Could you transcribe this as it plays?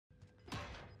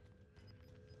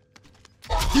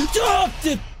You dropped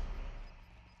it!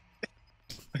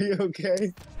 Are you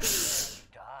okay?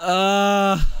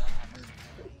 Oh,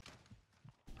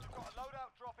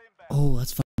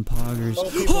 that's fucking poggers.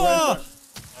 Oh,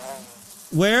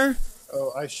 Where?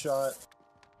 oh, I shot.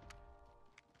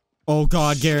 Oh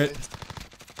god, Shit. Garrett.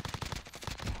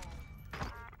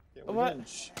 Yeah, what?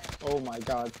 Oh my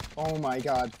god. Oh my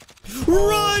god.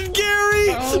 Run, Gary!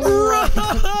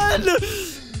 Run!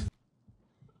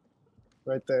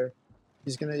 Right there.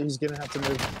 He's gonna have to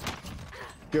move.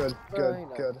 Good, good,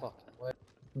 good.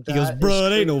 He goes, bro,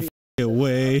 it ain't no f***ing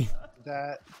way.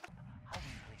 That.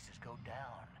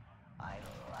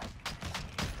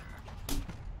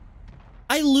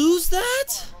 I lose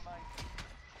that?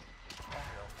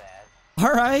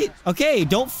 Alright, okay,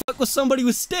 don't fuck with somebody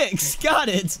with sticks. Got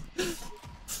it.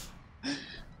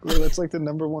 Bro, that's like the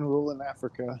 #1 rule in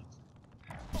Africa.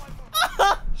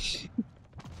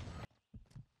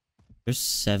 There's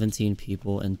 17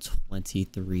 people and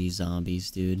 23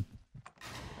 zombies, dude.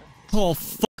 Oh,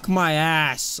 fuck my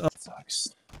ass. Oh. Sucks.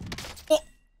 Oh.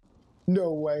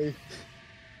 No way.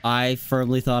 I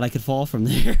firmly thought I could fall from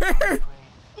there.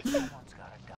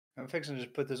 I'm fixing to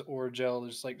just put this ore gel,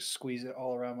 just like squeeze it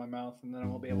all around my mouth, and then I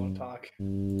won't be able to talk.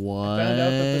 What? I found out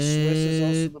that the Swiss is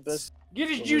also the best. Get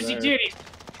his juicy titties!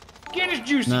 Get his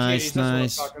juicy Nice, titties!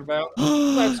 nice. That's what I'm talking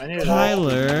about. I need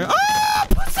Tyler. Ah,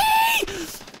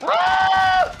 pussy!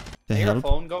 Ah! The Is your hell?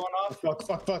 phone going off? Fuck,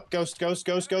 fuck, fuck. Ghost, ghost,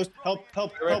 ghost, ghost. Help,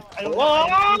 help, help. I don't Whoa!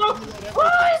 Whoa,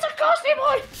 he's a ghosty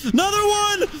boy! Another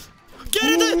one! Get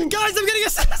in guys, I'm getting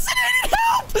assassinated!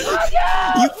 Help! Oh,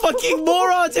 yeah! You fucking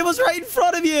morons! It was right in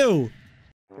front of you!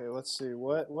 Okay, let's see.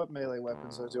 What melee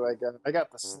weapons do I got? I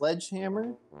got the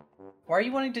sledgehammer. Why are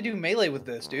you wanting to do melee with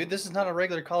this, dude? This is not a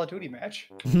regular Call of Duty match.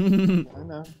 I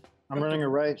know. I'm running a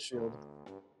riot shield.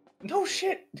 No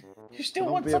shit! You still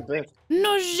Don't want be a something? bitch.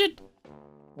 No shit!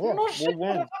 Whoa, No shit,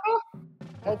 we'll win.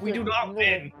 motherfucker! We do not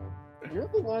win! You're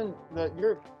the one that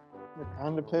you're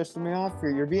kind of pissing me off here.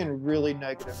 You're being really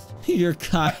negative. You're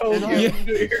kind. Oh,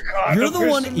 You're the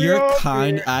one. You're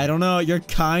kind. I don't know. You're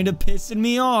kind of pissing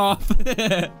me off.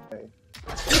 I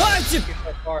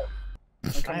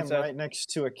am right next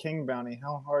to a king bounty.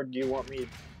 How hard do you want me?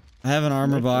 I have an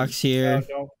armor box here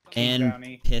and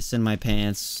bounty. piss in my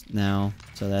pants now,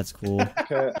 so that's cool.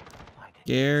 Okay.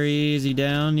 Gary, is he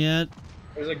down yet?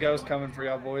 There's a ghost coming for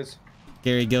y'all, boys.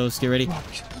 Gary, Ghost, get ready.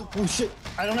 Oh shit!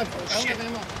 I don't have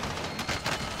ammo.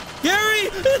 Gary,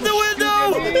 in the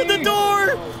window, in the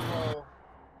door.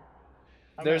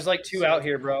 Oh, There's like 2 out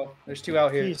here, bro. There's 2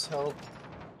 out here. Please help.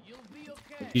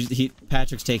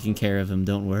 Patrick's taking care of him.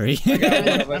 Don't worry. I'm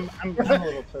a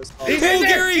little pissed off. He's in there!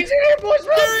 Gary! He's in there, boys!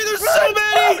 Run! Gary, there's Run! so many!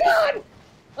 Oh, God!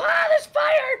 Ah, there's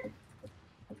fire!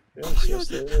 Yes, yes,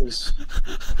 there is.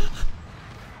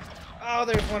 Oh,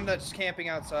 there's one that's camping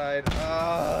outside.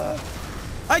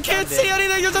 I can't see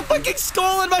anything. There's a fucking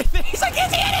skull in my face. I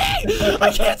can't see anything.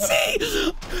 I can't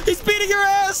see. He's beating your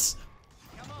ass.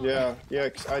 Yeah, yeah.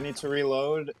 'Cause I need to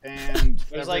reload, and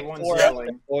There's like everyone's 4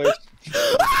 yelling. boys.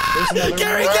 There's another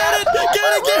Gary, one. get it! Get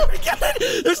it! Get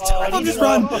it! There's 2 of them. Just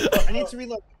run. I need to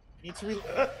reload. I need to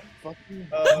reload. Fucking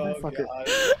Oh, motherfucker. God.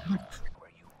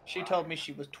 She told me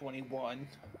she was 21.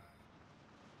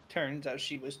 Turns out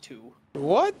she was 2.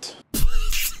 What?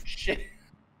 Shit.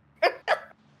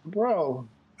 Bro,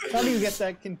 how do you get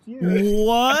that confused?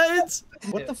 What?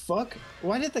 What the fuck?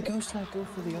 Why did the ghost not go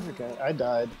for the other guy? I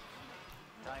died.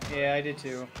 Yeah, I did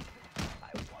too.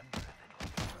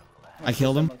 I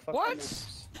killed him. What?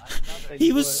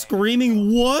 He was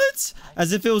screaming, what?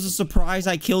 As if it was a surprise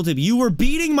I killed him. You were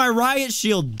beating my riot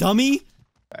shield, dummy.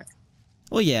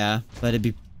 Well, yeah, but it'd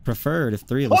be preferred if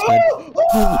 3 of us did.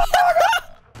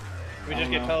 We just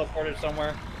get teleported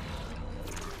somewhere.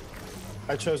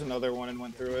 I chose another one and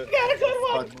went through it. Got a good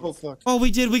one! Fuck. Oh fuck. Oh,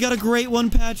 we did. We got a great one,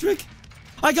 Patrick.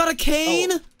 I got a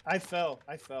cane. Oh, I fell.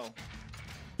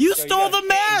 You stole the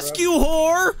mask, you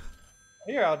whore.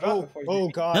 Here, I'll drop it for you. Oh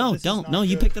god. No, this is don't. not No,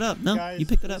 you good. picked it up. No, guys, you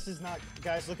picked it up. This is not.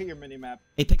 Guys, look at your mini map.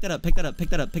 Hey, pick that up. Pick that up. Pick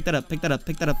that up. Pick that up. Pick that up.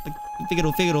 Pick that up. Figaro.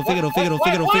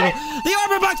 The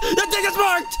armor box. That thing is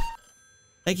marked.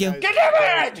 Thank you.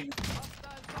 Get him!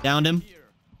 Downed him.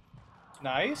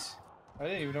 Nice. I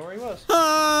didn't even know where he was.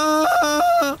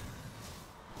 Ah!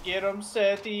 Get him,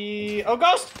 Sethy. Oh,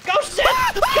 ghost! Ghost,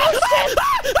 Seth! Ghost, Seth!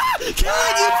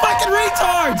 God, you fucking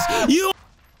retards! You.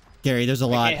 Gary, there's a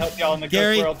lot. I can't help y'all in the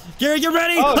Gary, ghost world. Gary, get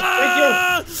ready! Oh,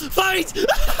 ah! Fight!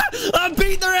 I'm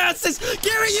beating their asses!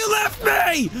 Gary, you left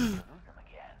me!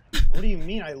 What do you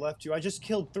mean I left you? I just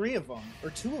killed 3 of them. Or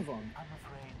 2 of them.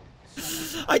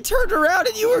 I turned around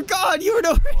and you were gone. You were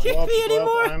nowhere near me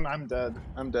anymore. I'm dead.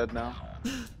 I'm dead now.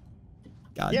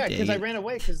 God Yeah, dang because I it. ran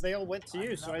away because they all went to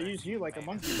you, so I used you like a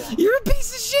monkey ball. You're a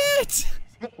piece of shit!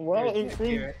 Well, Don't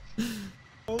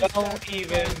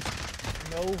even.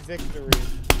 no victory.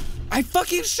 I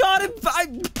fucking shot him! I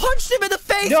punched him in the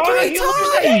face No, 3 you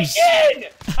times!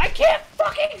 hallucination! I can't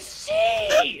fucking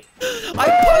see!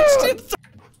 I punched him!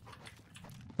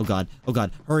 Oh god, oh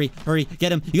god, hurry, hurry,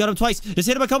 get him. You got him twice. Just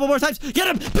hit him a couple more times. Get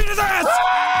him! Beat his ass!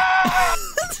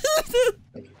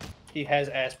 He has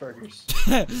Asperger's.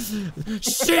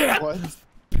 Shit! What?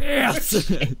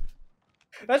 Piss!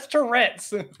 That's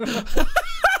Tourette's. You fucking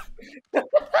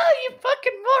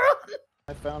moron!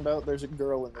 I found out there's a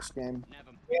girl in this game.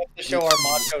 We have to show our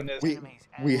macho-ness.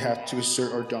 We have to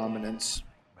assert our dominance.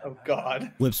 Oh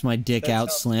god. Whips my dick That's out,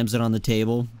 how- slams it on the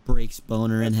table, breaks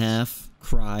boner in half,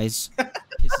 cries,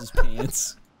 pisses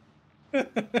pants.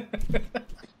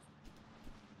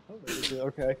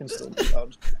 Okay, I can still be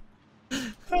loud.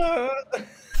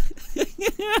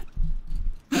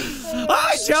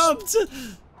 I jumped!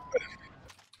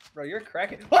 Bro, you're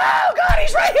cracking. Oh god,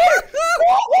 he's right here!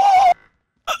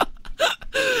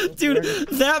 Dude,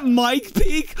 that mic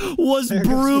peak was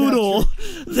brutal.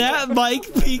 That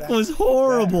mic peak was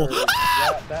horrible.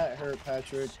 That hurt,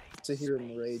 Patrick. To hear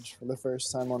him rage for the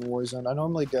first time on Warzone. I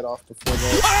normally get off before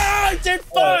that. Ah, I did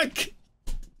fuck!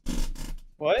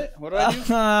 What? What did I do?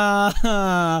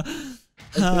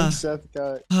 I think Seth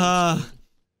got.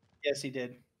 Yes, he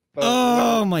did. But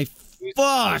Oh my he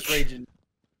was fuck! raging.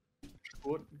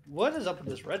 What is up with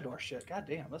this red door shit? God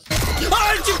damn, that's.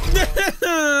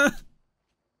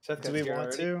 Seth Do got we scared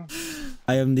want already. to?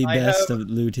 I am the I best have at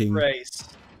looting. Race.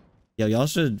 Yo, y'all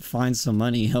should find some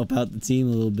money, help out the team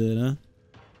a little bit, huh?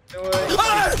 You know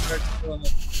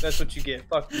what? That's what you get.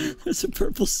 Fuck you. There's a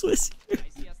purple Swiss here.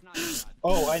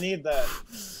 Oh, I need that.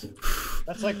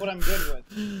 That's like what I'm good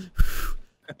with.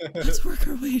 Let's work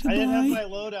our way to I didn't have buy. my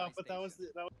loadout, but that was.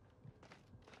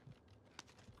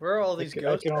 Where are all these I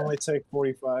ghosts? can only take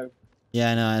 45.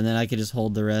 Yeah, I know, and then I could just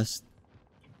hold the rest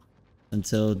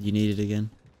until you need it again.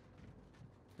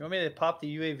 You want me to pop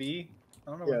the UAV? I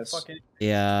don't know what the Yes. fuck it is.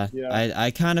 Yeah, Yeah. I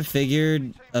kind of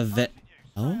figured a vet.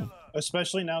 Oh,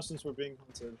 Especially now since we're being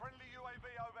hunted.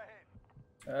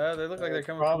 They look like they're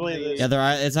coming Probably from the...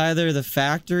 yeah. It's either the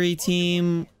factory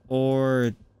team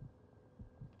or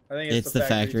I think it's the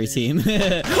factory team.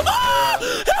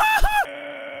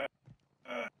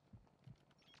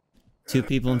 2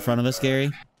 people in front of us,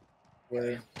 Gary.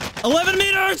 Where? 11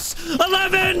 meters!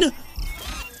 11!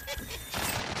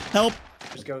 Help!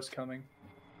 There's ghosts coming.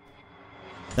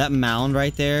 That mound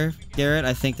right there, Garrett,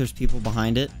 I think there's people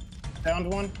behind it.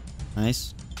 Found one.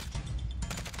 Nice.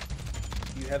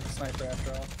 You have the sniper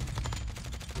after all.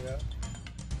 Yeah.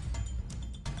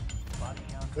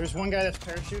 There's one guy that's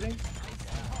parachuting.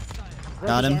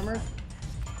 Got him. Armor.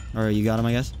 Or you got him,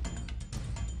 I guess?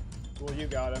 Well, you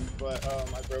got him, but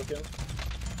I broke him.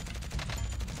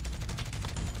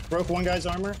 Broke one guy's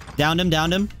armor. Downed him,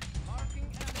 downed him.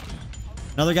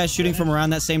 Another guy shooting from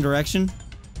around that same direction.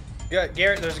 Yeah,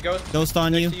 Garrett, there's a ghost. Ghost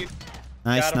on next you. to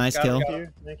Nice, Got him, nice got him, kill. got Thank you.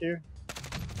 Thank you.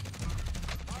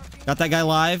 Got that guy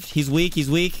live. He's weak, he's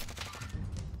weak.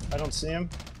 I don't see him.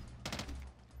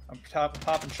 I'm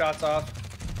popping shots off.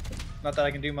 Not that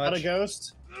I can do Got a much.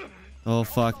 ghost. Oh,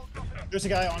 fuck. There's a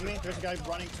guy on me. There's a guy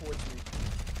running towards me.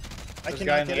 I There's a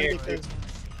guy cannot in the get him air, because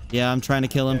Yeah, I'm trying to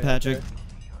kill him, Okay, Patrick. okay.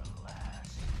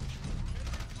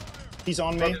 he's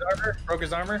on Broke me. his armor. Broke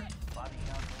his armor.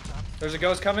 There's a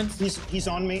ghost coming. He's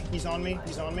on me. He's on me.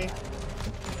 He's on me.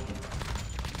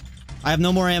 I have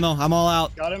no more ammo. I'm all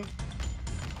out. Got him.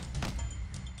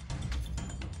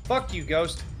 Fuck you,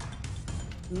 ghost.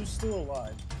 Who's still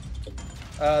alive?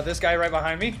 This guy right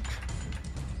behind me.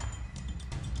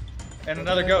 And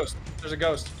another ghost. There's a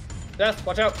ghost. Death,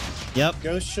 watch out. Yep.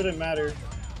 Ghost shouldn't matter.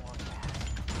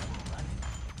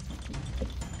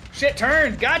 Shit,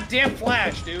 turn. Goddamn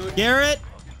flash, dude. Garrett!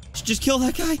 Just kill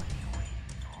that guy.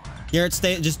 Garrett,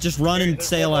 stay. Just run and There's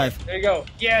stay one more. alive. There you go.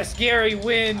 Yes, Gary,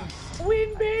 win.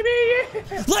 Win, baby.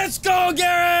 Yeah. Let's go,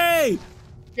 Gary!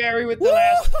 Gary with the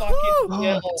last fucking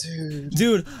kill. Oh, dude.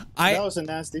 Dude, That was a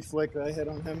nasty flick that I hit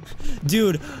on him.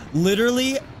 Dude,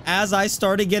 literally, as I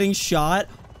started getting shot,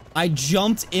 I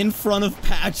jumped in front of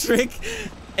Patrick,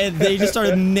 and they just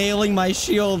started nailing my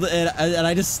shield, and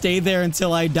I just stayed there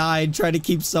until I died, trying to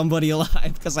keep somebody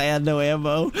alive, because I had no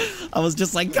ammo. I was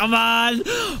just like, come on!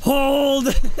 Hold!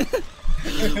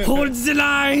 Hold the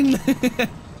line!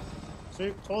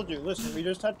 See, told you. Listen, we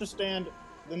just have to stand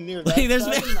near that Wait, there's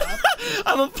side of the map.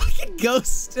 I'm a fucking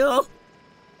ghost still.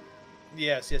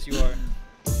 Yes, yes, you are.